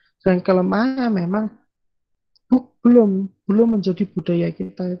menguntungkan. Dan kelemahannya memang belum belum menjadi budaya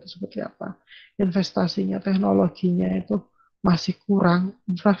kita itu seperti apa. Investasinya, teknologinya itu masih kurang,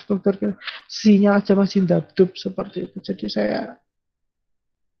 infrastruktur sinyal aja masih dapdup seperti itu. Jadi saya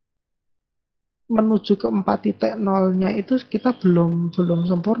menuju ke 4.0-nya itu kita belum belum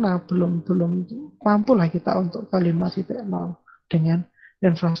sempurna, belum belum mampu lah kita untuk ke 5.0 dengan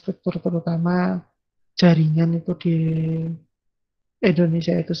infrastruktur, terutama jaringan itu di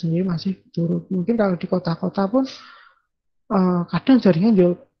Indonesia itu sendiri masih turun. Mungkin kalau di kota-kota pun kadang jaringan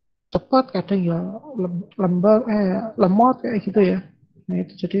juga cepat, kadang ya lemot kayak gitu ya. Nah,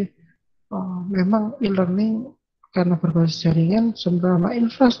 itu jadi memang e-learning karena berbasis jaringan, sementara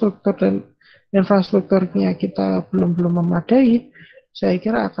infrastruktur dan infrastrukturnya kita belum belum memadai, saya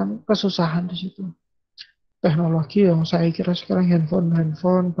kira akan kesusahan di situ. Teknologi yang saya kira sekarang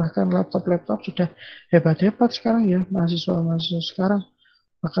handphone bahkan laptop sudah hebat-hebat sekarang ya, mahasiswa sekarang,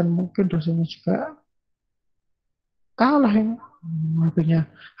 bahkan mungkin dosennya juga kalah yang HP-nya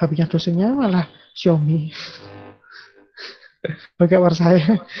HP-nya dosennya malah Xiaomi. Pakai war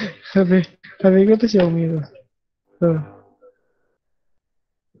saya HP HP itu Xiaomi itu. Tuh.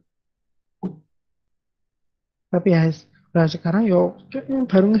 Tapi ya nah sekarang yo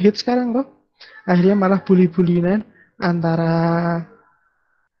baru ngehit sekarang kok. Akhirnya malah bully-bulinan antara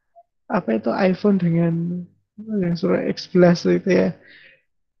apa itu iPhone dengan yang sudah X11 itu ya.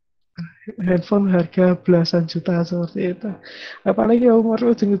 handphone harga belasan juta seperti itu. Apalagi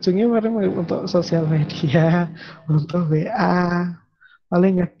umur ujung-ujungnya memang untuk sosial media, untuk WA,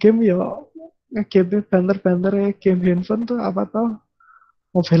 paling ngegame yo ngegame banter-banter ya game handphone tuh apa tuh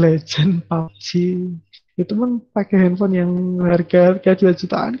Mobile Legend, PUBG itu pun pakai handphone yang harga 2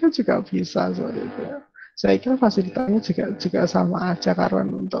 jutaan kan juga bisa seperti itu. Saya kira fasilitasnya juga sama aja karena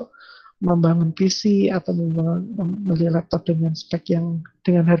untuk membangun PC atau membeli laptop dengan spek yang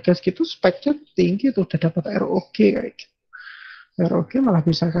dengan harga segitu speknya tinggi tuh udah dapat ROG kayak gitu. ROG malah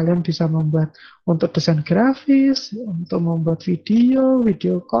kalian bisa membuat untuk desain grafis, untuk membuat video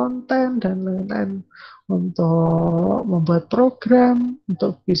konten dan lain-lain, untuk membuat program,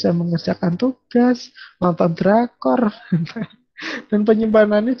 untuk bisa mengerjakan tugas, nonton drakor, dan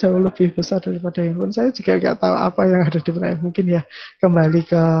penyimpanannya jauh lebih besar daripada handphone. Saya juga nggak tahu apa yang ada di mana. Mungkin ya kembali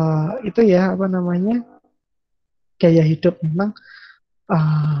ke itu ya apa namanya gaya hidup memang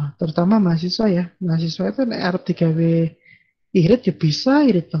terutama mahasiswa ya. Mahasiswa itu nek arep digawe irit ya bisa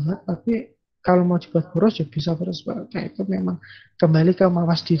irit banget, tapi kalau mau dibuat boros ya bisa boros banget. Kayak itu memang kembali ke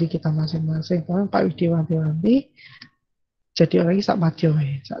mawas diri kita masing-masing. Karena Pak Widi wanti-wanti jadi orangnya sak madya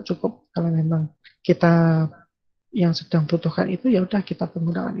wae, sak cukup. Kalau memang kita yang sedang butuhkan itu ya udah kita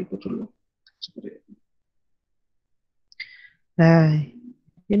penggunakan itu dulu. Seperti itu. Nah,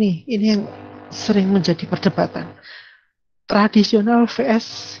 ini yang sering menjadi perdebatan. Tradisional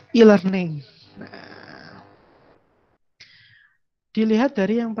vs e-learning. Nah, dilihat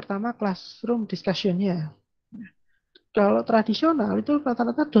dari yang pertama classroom discussion-nya. Kalau tradisional itu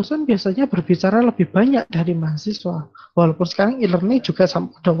rata-rata dosen biasanya berbicara lebih banyak dari mahasiswa. Walaupun sekarang e-learning juga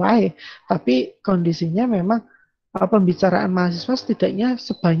sama ada wae, tapi kondisinya memang pembicaraan mahasiswa setidaknya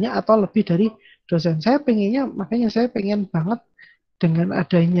sebanyak atau lebih dari dosen. Saya pengennya, makanya saya pengen banget dengan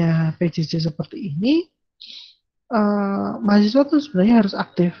adanya PJJ seperti ini, mahasiswa tuh sebenarnya harus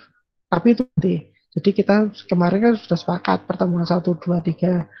aktif. Tapi itu nanti. Jadi kita kemarin kan sudah sepakat pertemuan 1, 2,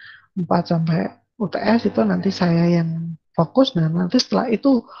 3, 4 sampai UTS itu nanti saya yang fokus. Nah nanti setelah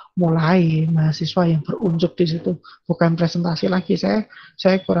itu mulai mahasiswa yang berunjuk di situ. Bukan presentasi lagi. Saya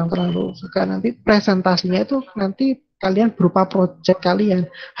kurang terlalu suka nanti presentasinya itu nanti kalian berupa project kalian,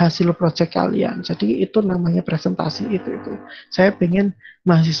 hasil project kalian. Jadi itu namanya presentasi itu. Saya pengen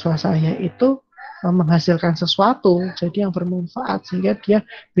mahasiswa saya itu menghasilkan sesuatu jadi yang bermanfaat sehingga dia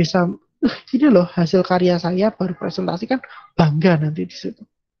bisa ini loh hasil karya saya baru presentasi kan bangga nanti di situ.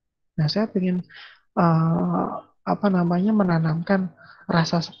 Nah saya ingin apa namanya menanamkan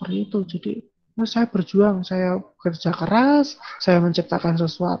rasa seperti itu. Jadi saya berjuang, saya kerja keras, saya menciptakan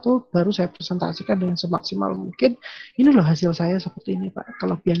sesuatu, baru saya presentasikan dengan semaksimal mungkin. Ini loh hasil saya seperti ini Pak.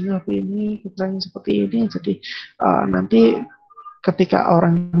 Kelebihannya seperti ini, kekurangannya seperti ini. Jadi nanti ketika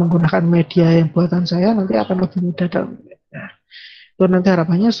orang menggunakan media yang buatan saya nanti akan lebih mudah dalam nah, itu nanti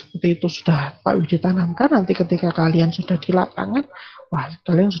harapannya seperti itu sudah Pak Widi tanamkan nanti ketika kalian sudah di lapangan wah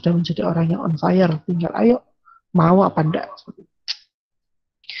kalian sudah menjadi orang yang on fire tinggal ayo mau apa enggak.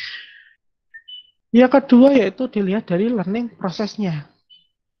 Yang kedua yaitu dilihat dari learning prosesnya.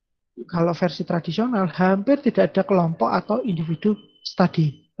 Kalau versi tradisional hampir tidak ada kelompok atau individu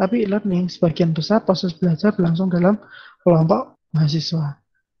study tapi e-learning sebagian besar proses belajar berlangsung dalam kelompok mahasiswa.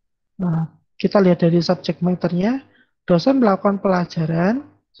 Nah, kita lihat dari subjek maternya, dosen melakukan pelajaran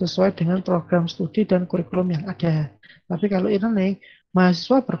sesuai dengan program studi dan kurikulum yang ada. Tapi kalau e-learning,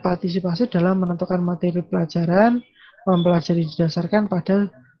 mahasiswa berpartisipasi dalam menentukan materi pelajaran, mempelajari didasarkan pada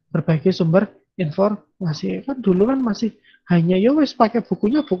berbagai sumber informasi. Kan dulu kan masih hanya ya wes pakai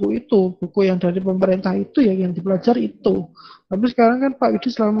bukunya buku itu, buku yang dari pemerintah itu ya yang dipelajari itu. Tapi sekarang kan Pak Widi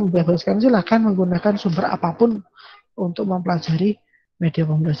selalu membebaskan silakan menggunakan sumber apapun untuk mempelajari media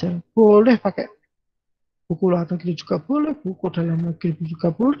pembelajaran. Boleh pakai buku luar negeri juga boleh, buku dalam negeri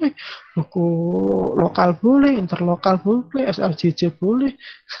juga boleh, buku lokal boleh, interlokal boleh, SLJJ boleh.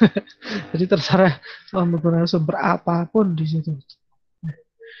 Jadi terserah menggunakan sumber apapun di situ.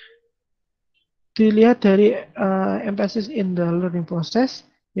 Dilihat dari emphasis in the learning process,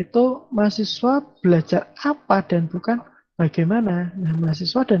 itu mahasiswa belajar apa dan bukan bagaimana. Nah,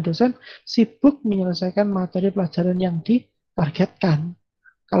 mahasiswa dan dosen sibuk menyelesaikan materi pelajaran yang ditargetkan.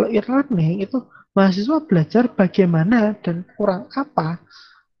 Kalau e-learning itu mahasiswa belajar bagaimana dan kurang apa.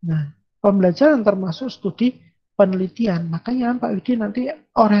 Nah, pembelajaran termasuk studi penelitian. Makanya Pak Widi nanti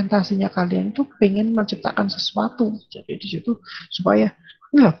orientasinya kalian itu pengen menciptakan sesuatu. Jadi di situ supaya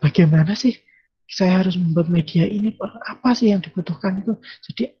enggak bagaimana sih saya harus membuat media ini apa sih yang dibutuhkan itu.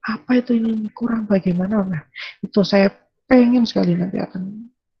 Jadi apa itu ini kurang bagaimana. Nah, itu saya pengen sekali nanti akan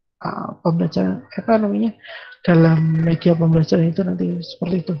pembelajaran apa namanya dalam media pembelajaran itu nanti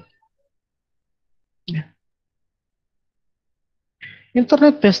seperti itu. Ya.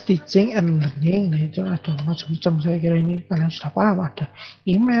 Internet based teaching and learning, nah itu ada macam-macam, saya kira ini kalian sudah paham, ada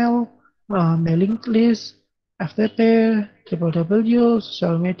email, mailing list, FTP, www,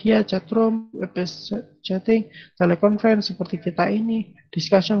 sosial media, chatroom, web based chatting, teleconference seperti kita ini,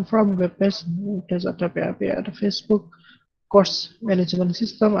 discussion forum, web based, ada PHP, ada Facebook, course management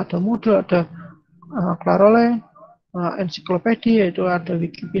system, ada Moodle, ada Clarole, ensiklopedia, itu ada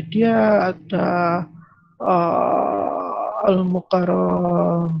Wikipedia, ada Mbah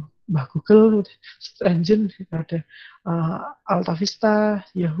Google, Engine, ada Alta Vista,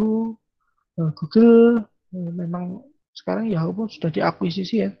 Yahoo, Google. Memang sekarang Yahoo pun sudah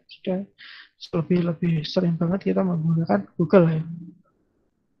diakuisisi ya, sudah lebih lebih sering banget kita menggunakan Google ya.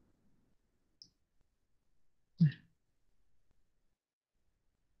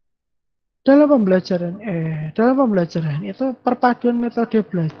 Dalam pembelajaran itu perpaduan metode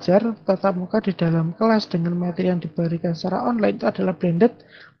belajar tatap muka di dalam kelas dengan materi yang diberikan secara online itu adalah blended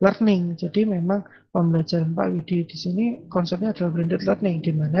learning. Jadi memang pembelajaran Pak Widi di sini konsepnya adalah blended learning,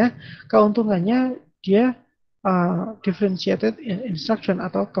 di mana keuntungannya dia differentiated instruction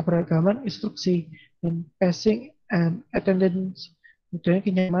atau keberagaman instruksi, dan pacing and attendance, kemudian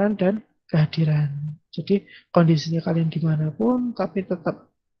kenyamanan dan kehadiran. Jadi kondisinya kalian dimanapun tapi tetap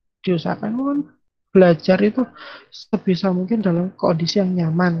diusahakan pun belajar itu sebisa mungkin dalam kondisi yang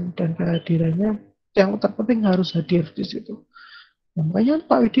nyaman, dan kehadirannya yang terpenting harus hadir di situ. Nah, makanya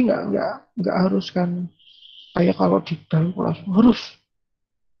Pak Widi nggak harus kan kayak kalau di dalam kelas harus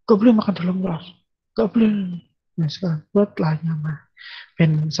gak boleh makan dalam kelas, gak boleh. Nah, sekarang buatlah nyaman,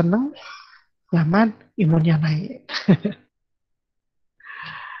 ben seneng, nyaman, imunnya naik.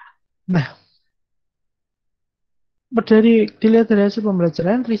 Nah, dilihat dari hasil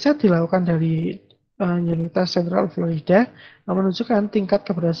pembelajaran, riset dilakukan dari Universitas Central Florida menunjukkan tingkat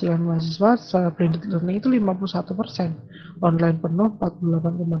keberhasilan mahasiswa secara blended learning itu 51%, online penuh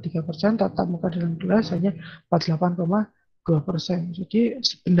 48,3%, tatap muka dalam kelas hanya 48,2%. Jadi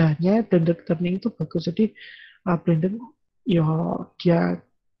sebenarnya blended learning itu bagus. Jadi blended ya dia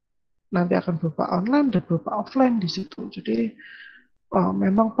nanti akan berupa online dan berupa offline di situ. Jadi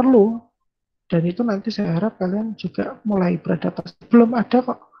memang perlu, dan itu nanti saya harap kalian juga mulai beradaptasi. Belum ada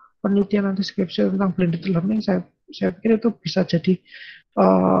kok penelitian nanti skripsi tentang blended learning. Saya pikir itu bisa jadi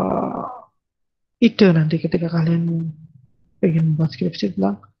uh, ide nanti ketika kalian ingin membuat skripsi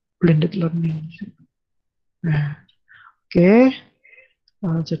tentang blended learning. Nah, oke. Okay.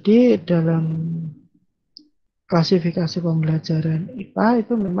 Jadi dalam klasifikasi pembelajaran IPA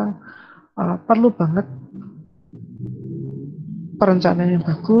itu memang perlu banget perencanaan yang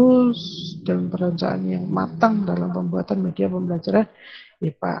bagus dan perencanaan yang matang dalam pembuatan media pembelajaran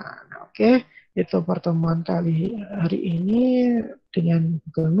IPA. Nah, oke, itu pertemuan kali hari ini dengan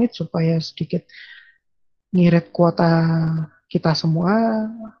Google Meet supaya sedikit ngirit kuota kita semua.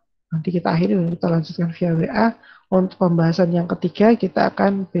 Nanti kita akhiri dan kita lanjutkan via WA. Untuk pembahasan yang ketiga, kita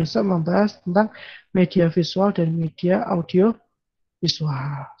akan besok membahas tentang media visual dan media audio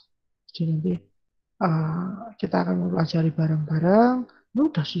visual. Jadi nanti kita akan mempelajari bareng-bareng. Ini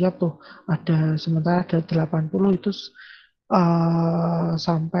udah siap tuh. Sementara ada 80 itu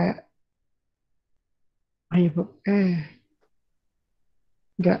sampai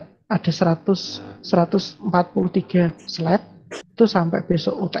enggak, ada 143 slide itu sampai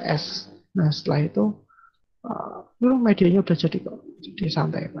besok UTS. Nah, setelah itu medianya udah jadi kok. Jadi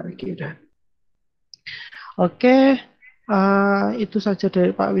santai Pak Widi udah. Oke, itu saja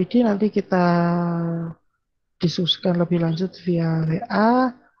dari Pak Widi. Nanti kita diskusikan lebih lanjut via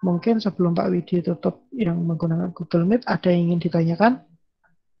WA. Mungkin sebelum Pak Widi tutup yang menggunakan Google Meet, ada yang ingin ditanyakan?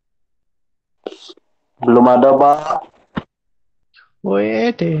 Belum ada, Pak. Woi,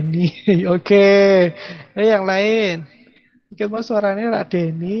 Denny. Oke. Yang lain. Mungkin mas suaranya Kak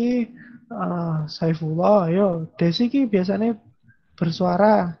Denny, Saifullah. Ayo, Desi ki biasanya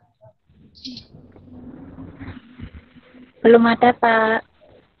bersuara. Belum ada, Pak.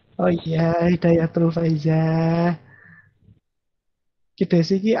 Oh iya, Hidayatul Faiza. Ki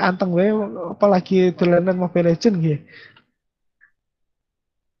Desi ki anteng wae, apalagi dolanan Mobile Legends gitu.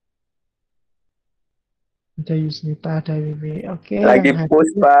 Ada Yusnita, ada Wiwi. Oke, yang Lagi push,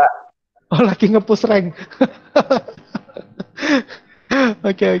 hadir. Pak. Oh, lagi ngepush rank.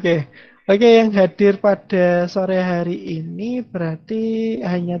 Oke, oke. Oke, yang hadir pada sore hari ini berarti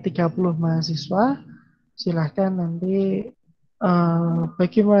hanya 30 mahasiswa. Silahkan nanti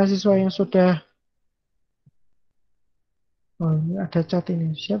bagi mahasiswa yang sudah, oh ini ada chat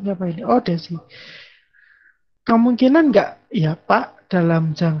ini. Siapa ini? Oh, Desi. Kemungkinan nggak ya Pak,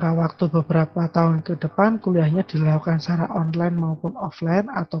 dalam jangka waktu beberapa tahun ke depan kuliahnya dilakukan secara online maupun offline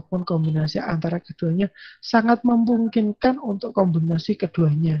ataupun kombinasi antara keduanya sangat memungkinkan untuk kombinasi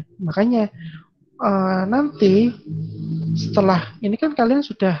keduanya. Makanya nanti setelah ini kan kalian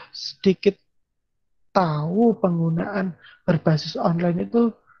sudah sedikit tahu penggunaan berbasis online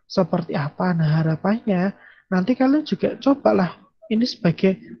itu seperti apa. Nah, harapannya nanti kalian juga cobalah ini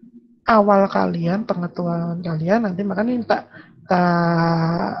sebagai awal kalian, pengetahuan kalian, nanti makanya tak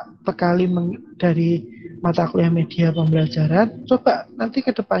bekali dari mata kuliah media pembelajaran, coba nanti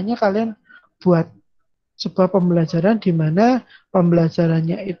ke depannya kalian buat sebuah pembelajaran di mana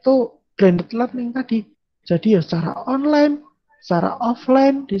pembelajarannya itu blended learning tadi. Jadi ya secara online, secara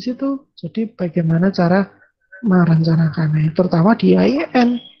offline di situ. Jadi bagaimana cara merencanakannya, terutama di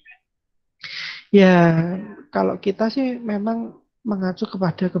IEN. Ya, kalau kita sih memang mengacu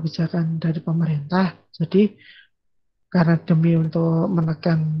kepada kebijakan dari pemerintah. Jadi karena demi untuk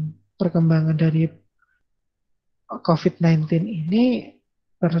menekan perkembangan dari COVID-19 ini,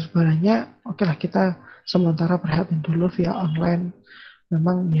 persebarannya oke lah kita sementara perhatian dulu via online.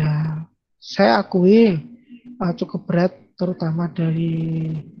 Memang ya saya akui cukup berat, terutama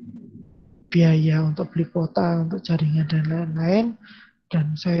dari biaya untuk beli kuota, untuk jaringan dan lain-lain.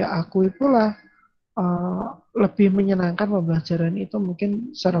 Dan saya akui pula lebih menyenangkan pembelajaran itu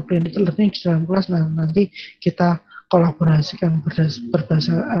mungkin secara blended learning di dalam kelas. Nah, nanti kita kolaborasikan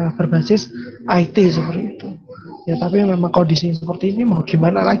berbasis IT seperti itu. Ya, tapi memang kondisi seperti ini mau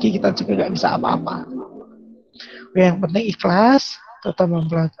gimana lagi, kita juga nggak bisa apa-apa. Yang penting ikhlas, tetap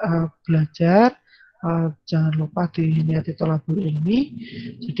belajar, jangan lupa diniati tolabul ini.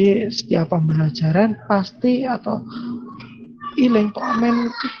 Jadi setiap pembelajaran pasti atau iling komen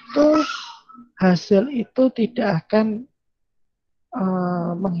itu hasil itu tidak akan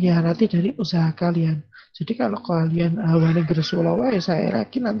mengkhianati dari usaha kalian. Jadi kalau kalian awalnya gersulau, saya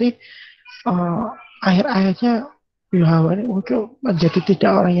yakin nanti akhir-akhirnya ya awalnya mungkin menjadi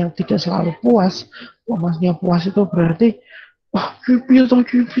tidak orang yang tidak selalu puas. Maksudnya puas itu berarti wah gitu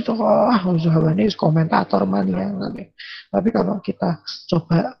usahawannya komentator mania nanti. Tapi kalau kita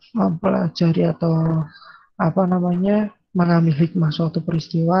coba mempelajari atau apa namanya mengambil hikmah suatu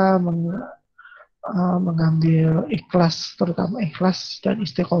peristiwa, mengambil ikhlas, terutama ikhlas dan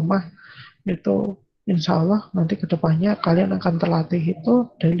istiqomah, itu insya Allah nanti kedepannya kalian akan terlatih itu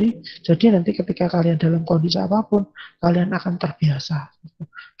daily. Jadi nanti ketika kalian dalam kondisi apapun, kalian akan terbiasa.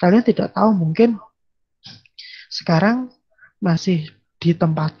 Kalian tidak tahu, mungkin sekarang masih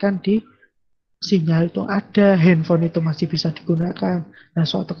ditempatkan di sinyal itu ada, handphone itu masih bisa digunakan. Nah,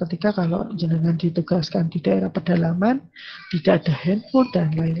 suatu ketika kalau jenengan ditugaskan di daerah pedalaman, tidak ada handphone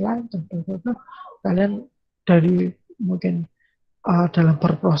dan lain-lain, tentu kalian dari mungkin dalam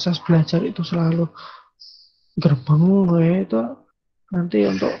berproses belajar itu selalu gerbang itu nanti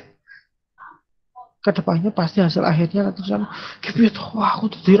untuk kedepannya pasti hasil akhirnya nanti sana gitu, wah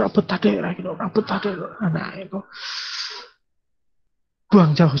aku tuh dirabet daerah gitu, rabet daerah anak itu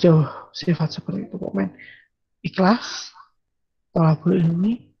buang jauh-jauh sifat seperti itu pokoknya ikhlas, tolabul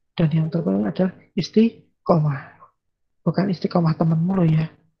ilmi, dan yang terpenting adalah istiqomah. Bukan istiqomah temenmu loh ya,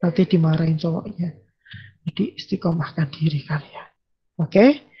 nanti dimarahin cowoknya. Jadi istiqomahkan diri kalian.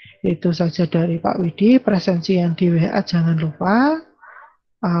 Oke, itu saja dari Pak Widi. Presensi yang di WA jangan lupa.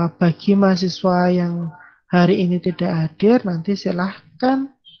 Bagi mahasiswa yang hari ini tidak hadir, nanti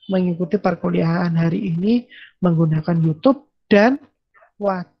silahkan mengikuti perkuliahan hari ini menggunakan YouTube dan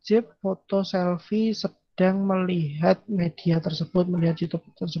wajib foto selfie sedang melihat media tersebut, melihat YouTube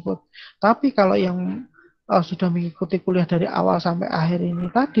tersebut. Tapi kalau yang sudah mengikuti kuliah dari awal sampai akhir ini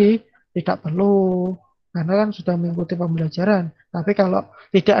tadi, tidak perlu, karena kan sudah mengikuti pembelajaran. Tapi kalau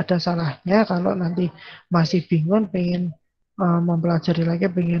tidak ada salahnya, kalau nanti masih bingung, pengen mempelajari lagi,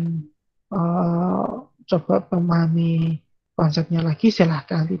 pengen coba memahami konsepnya lagi,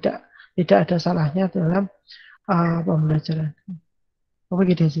 silahkan. Tidak ada salahnya dalam pembelajaran.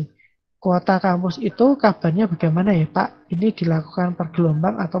 Begitu sih. Kuota kampus itu kabarnya bagaimana ya Pak? Ini dilakukan per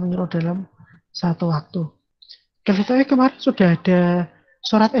gelombang atau menyeluruh dalam satu waktu? Kelihatannya kemarin sudah ada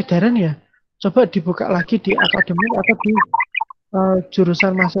surat edaran ya. Coba dibuka lagi di akademik atau di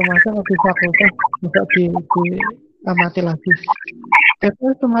jurusan masing-masing atau di fakultas, coba diamati lagi. Kayaknya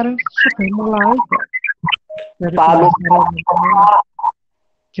kemarin sudah mulai Pak, dari pendaftaran.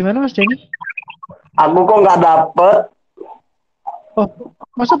 Gimana Mas Denny? Aku kok nggak dapet. Oh,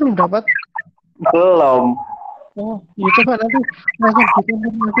 masa belum dapat? Belum. Oh, ya coba nanti langsung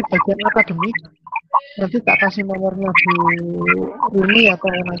dikonfirmasi bagian akademik. Nanti tak kasih nomornya Bu Rini atau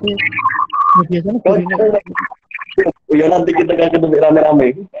nanti biasanya Bu Rini. Ya nanti kita kan ketemu rame-rame.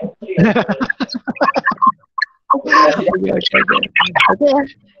 Oke ya,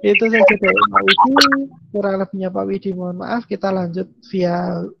 itu saja dari Pak Widi. Kurang lebihnya Pak Widi mohon maaf. Kita lanjut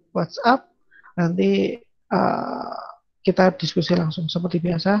via WhatsApp. Nanti kita diskusi langsung seperti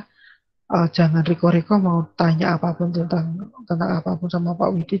biasa. Jangan riko-riko mau tanya apapun tentang apapun sama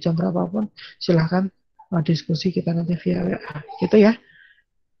Pak Widi jam berapapun, silahkan diskusi kita nanti via WA. Gitu ya.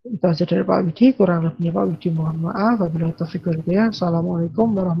 Itu aja dari Pak Widi. Kurang lebihnya Pak Widi mohon maaf. Wabillahi taufiq wal hidayah.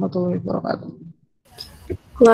 Assalamualaikum warahmatullahi wabarakatuh.